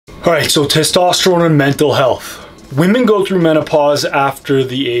Alright, so testosterone and mental health. Women go through menopause after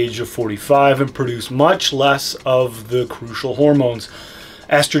the age of 45 and produce much less of the crucial hormones,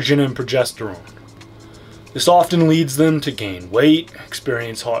 estrogen and progesterone. This often leads them to gain weight,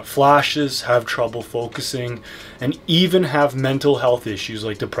 experience hot flashes, have trouble focusing, and even have mental health issues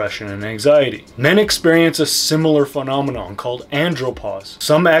like depression and anxiety. Men experience a similar phenomenon called andropause.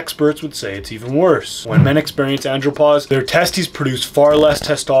 Some experts would say it's even worse. When men experience andropause, their testes produce far less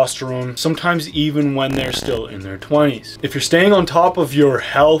testosterone, sometimes even when they're still in their 20s. If you're staying on top of your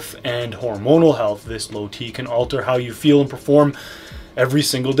health and hormonal health, this low T can alter how you feel and perform every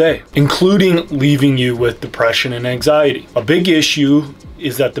single day, including leaving you with depression and anxiety. A big issue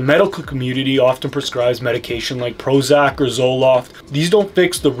is that the medical community often prescribes medication like Prozac or Zoloft. These don't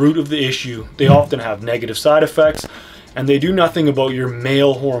fix the root of the issue. They often have negative side effects, and they do nothing about your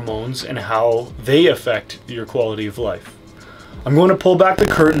male hormones and how they affect your quality of life. I'm going to pull back the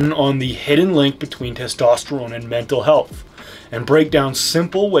curtain on the hidden link between testosterone and mental health and break down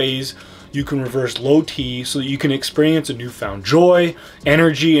simple ways you can reverse low T so that you can experience a newfound joy,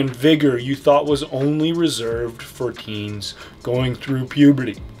 energy, and vigor you thought was only reserved for teens going through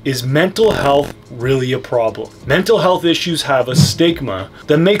puberty. Is mental health really a problem? Mental health issues have a stigma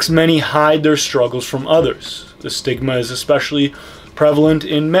that makes many hide their struggles from others. The stigma is especially prevalent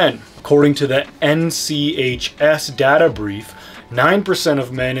in men. According to the NCHS data brief, 9%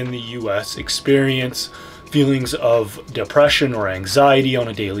 of men in the US experience feelings of depression or anxiety on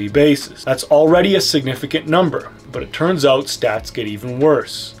a daily basis. That's already a significant number, but it turns out stats get even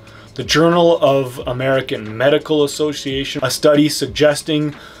worse. The Journal of American Medical Association, a study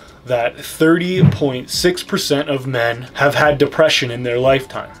suggesting that 30.6% of men have had depression in their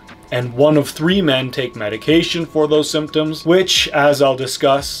lifetime, and 1 of 3 men take medication for those symptoms, which, as I'll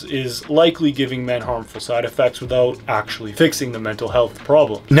discuss, is likely giving men harmful side effects without actually fixing the mental health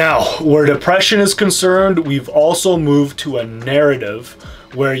problem. Now, where depression is concerned, we've also moved to a narrative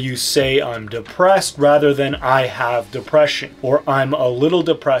where you say I'm depressed rather than I have depression, or I'm a little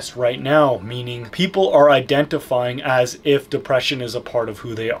depressed right now, meaning people are identifying as if depression is a part of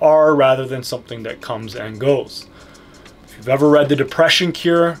who they are rather than something that comes and goes. If you've ever read The Depression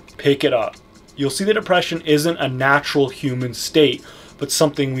Cure, pick it up. You'll see that depression isn't a natural human state, but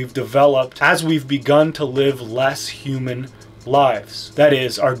something we've developed as we've begun to live less human lives. That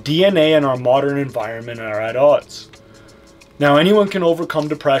is, our DNA and our modern environment are at odds. Now, anyone can overcome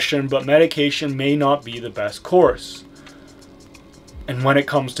depression, but medication may not be the best course. And when it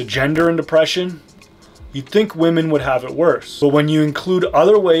comes to gender and depression, you'd think women would have it worse. But when you include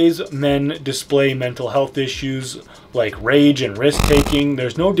other ways men display mental health issues like rage and risk-taking,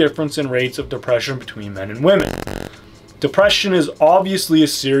 there's no difference in rates of depression between men and women. Depression is obviously a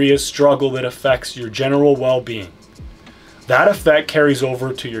serious struggle that affects your general well-being. That effect carries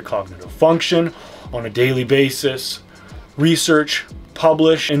over to your cognitive function on a daily basis. Research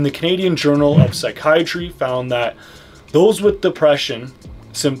published in the Canadian Journal of Psychiatry found that those with depression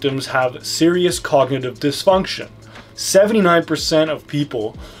symptoms have serious cognitive dysfunction. 79% of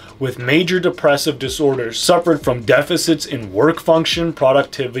people with major depressive disorders suffered from deficits in work function,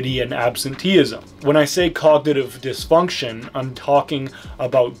 productivity, and absenteeism. When I say cognitive dysfunction, I'm talking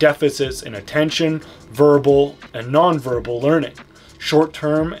about deficits in attention, verbal, and nonverbal learning,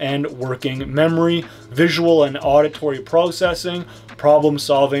 short-term and working memory, visual and auditory processing,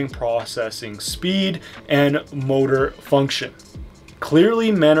 problem-solving, processing speed, and motor function.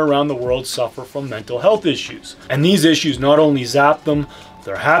 Clearly, men around the world suffer from mental health issues, and these issues not only zap them,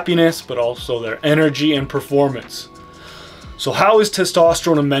 their happiness, but also their energy and performance. So how is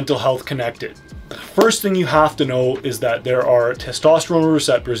testosterone and mental health connected? The first thing you have to know is that there are testosterone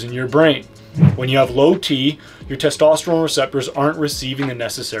receptors in your brain. When you have low T, your testosterone receptors aren't receiving the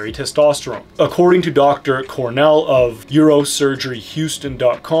necessary testosterone. According to Dr. Cornell of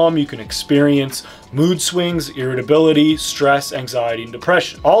neurosurgeryhouston.com, you can experience mood swings, irritability, stress, anxiety, and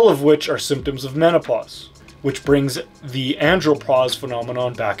depression, all of which are symptoms of menopause, which brings the andropause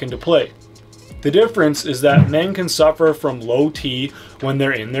phenomenon back into play. The difference is that men can suffer from low T when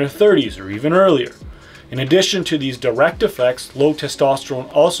they're in their 30s or even earlier. In addition to these direct effects, low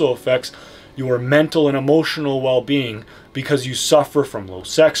testosterone also affects your mental and emotional well-being because you suffer from low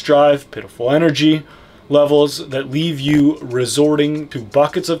sex drive, pitiful energy levels that leave you resorting to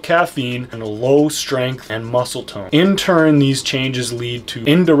buckets of caffeine and a low strength and muscle tone. In turn, these changes lead to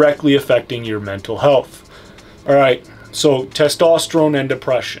indirectly affecting your mental health. Alright, So testosterone and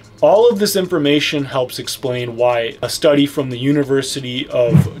depression. All of this information helps explain why a study from the University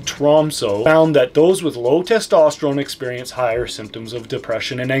of Tromsø found that those with low testosterone experience higher symptoms of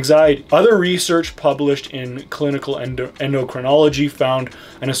depression and anxiety. Other research published in Clinical Endocrinology found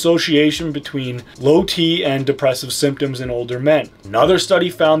an association between low T and depressive symptoms in older men. Another study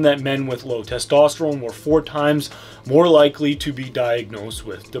found that men with low testosterone were 4 times more likely to be diagnosed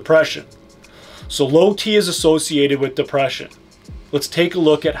with depression. So low T is associated with depression. Let's take a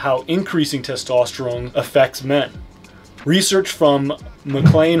look at how increasing testosterone affects men. Research from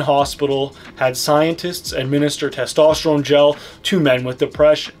McLean Hospital had scientists administer testosterone gel to men with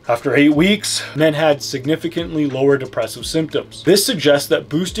depression. After 8 weeks, men had significantly lower depressive symptoms. This suggests that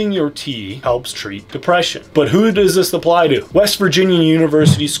boosting your T helps treat depression. But who does this apply to? West Virginia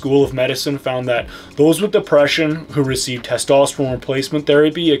University School of Medicine found that those with depression who received testosterone replacement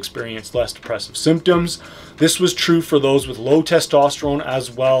therapy experienced less depressive symptoms. This was true for those with low testosterone as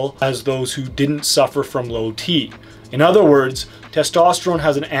well as those who didn't suffer from low T. In other words, testosterone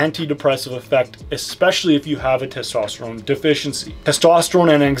has an antidepressive effect, especially if you have a testosterone deficiency.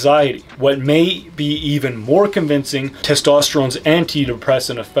 Testosterone and anxiety. What may be even more convincing, testosterone's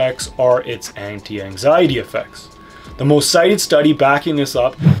antidepressant effects are its anti-anxiety effects. The most cited study backing this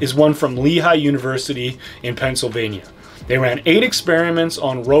up is one from Lehigh University in Pennsylvania. They ran 8 experiments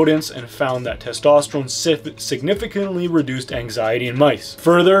on rodents and found that testosterone significantly reduced anxiety in mice.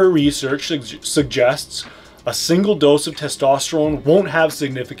 Further research suggests a single dose of testosterone won't have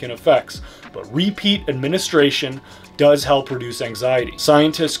significant effects, but repeat administration does help reduce anxiety.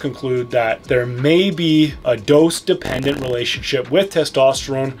 Scientists conclude that there may be a dose-dependent relationship with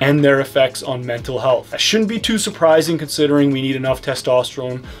testosterone and their effects on mental health. That shouldn't be too surprising considering we need enough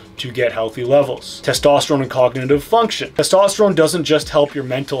testosterone to get healthy levels. Testosterone and cognitive function. Testosterone doesn't just help your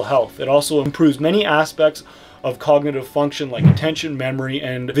mental health, it also improves many aspects of cognitive function like attention, memory,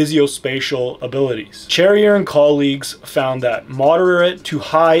 and visuospatial abilities. Cherrier and colleagues found that moderate to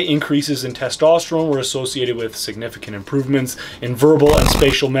high increases in testosterone were associated with significant improvements in verbal and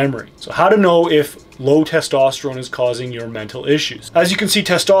spatial memory. So how to know if low testosterone is causing your mental issues? As you can see,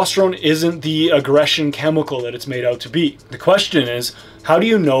 testosterone isn't the aggression chemical that it's made out to be. The question is, how do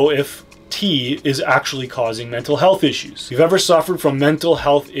you know if T is actually causing mental health issues? If you've ever suffered from mental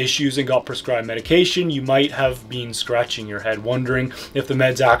health issues and got prescribed medication, you might have been scratching your head wondering if the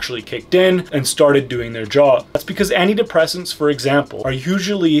meds actually kicked in and started doing their job. That's because antidepressants, for example, are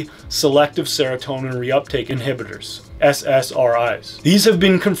usually selective serotonin reuptake inhibitors, SSRIs. These have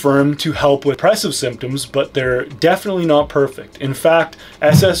been confirmed to help with depressive symptoms, but they're definitely not perfect. In fact,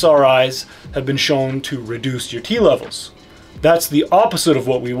 SSRIs have been shown to reduce your T levels. That's the opposite of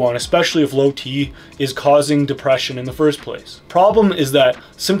what we want, especially if low T is causing depression in the first place. Problem is that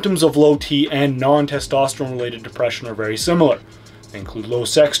symptoms of low T and non-testosterone related depression are very similar. They include low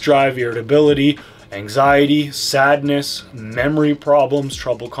sex drive, irritability, anxiety, sadness, memory problems,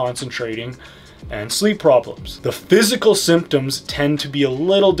 trouble concentrating, and sleep problems. The physical symptoms tend to be a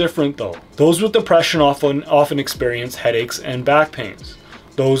little different though. Those with depression often experience headaches and back pains.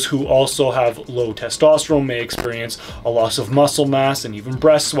 Those who also have low testosterone may experience a loss of muscle mass and even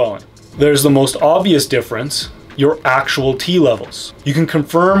breast swelling. There's the most obvious difference, your actual T levels. You can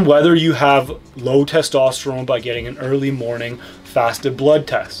confirm whether you have low testosterone by getting an early morning fasted blood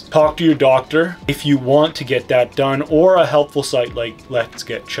test. Talk to your doctor if you want to get that done, or a helpful site like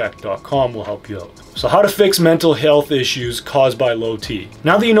letsgetchecked.com will help you out. So how to fix mental health issues caused by low T.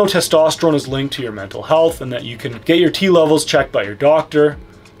 Now that you know testosterone is linked to your mental health and that you can get your T levels checked by your doctor,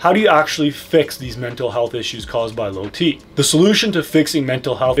 how do you actually fix these mental health issues caused by low T? The solution to fixing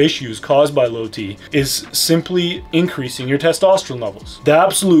mental health issues caused by low T is simply increasing your testosterone levels. The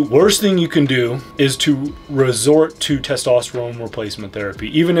absolute worst thing you can do is to resort to testosterone replacement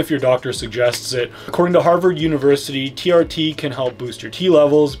therapy, even if your doctor suggests it. According to Harvard University, TRT can help boost your T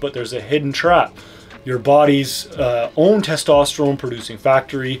levels, but there's a hidden trap. Your body's own testosterone producing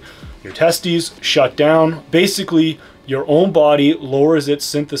factory, your testes, shut down. Basically, your own body lowers its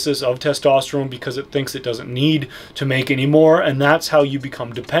synthesis of testosterone because it thinks it doesn't need to make any more, and that's how you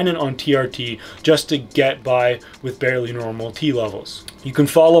become dependent on TRT just to get by with barely normal T levels. You can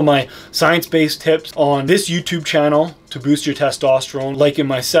follow my science-based tips on this YouTube channel to boost your testosterone, like in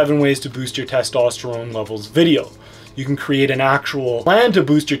my 7 ways to boost your testosterone levels video. You can create an actual plan to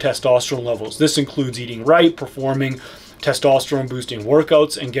boost your testosterone levels. This includes eating right, performing testosterone boosting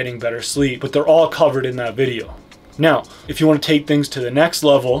workouts, and getting better sleep, but they're all covered in that video. Now, if you want to take things to the next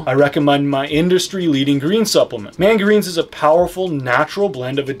level, I recommend my industry-leading green supplement. Man Greens is a powerful, natural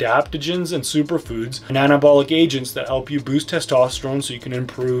blend of adaptogens and superfoods and anabolic agents that help you boost testosterone so you can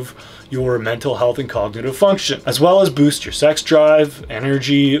improve your mental health and cognitive function, as well as boost your sex drive,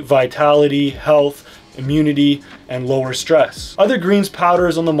 energy, vitality, health, immunity, and lower stress. Other greens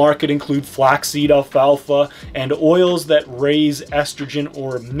powders on the market include flaxseed alfalfa and oils that raise estrogen,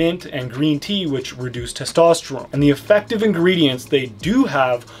 or mint and green tea, which reduce testosterone. And the effective ingredients they do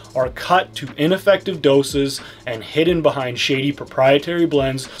have are cut to ineffective doses and hidden behind shady proprietary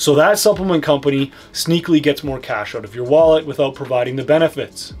blends, so that supplement company sneakily gets more cash out of your wallet without providing the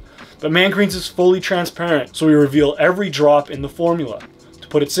benefits. But Man Greens is fully transparent, so we reveal every drop in the formula. To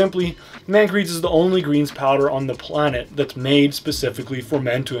put it simply, Man Greens is the only greens powder on the planet that's made specifically for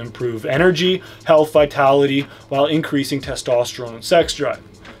men to improve energy, health, vitality, while increasing testosterone and sex drive.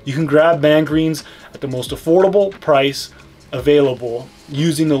 You can grab Man Greens at the most affordable price available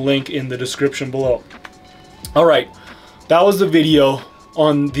using the link in the description below. Alright, that was the video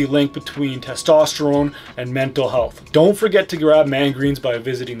on the link between testosterone and mental health. Don't forget to grab Man Greens by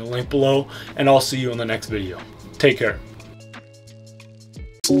visiting the link below, and I'll see you in the next video. Take care.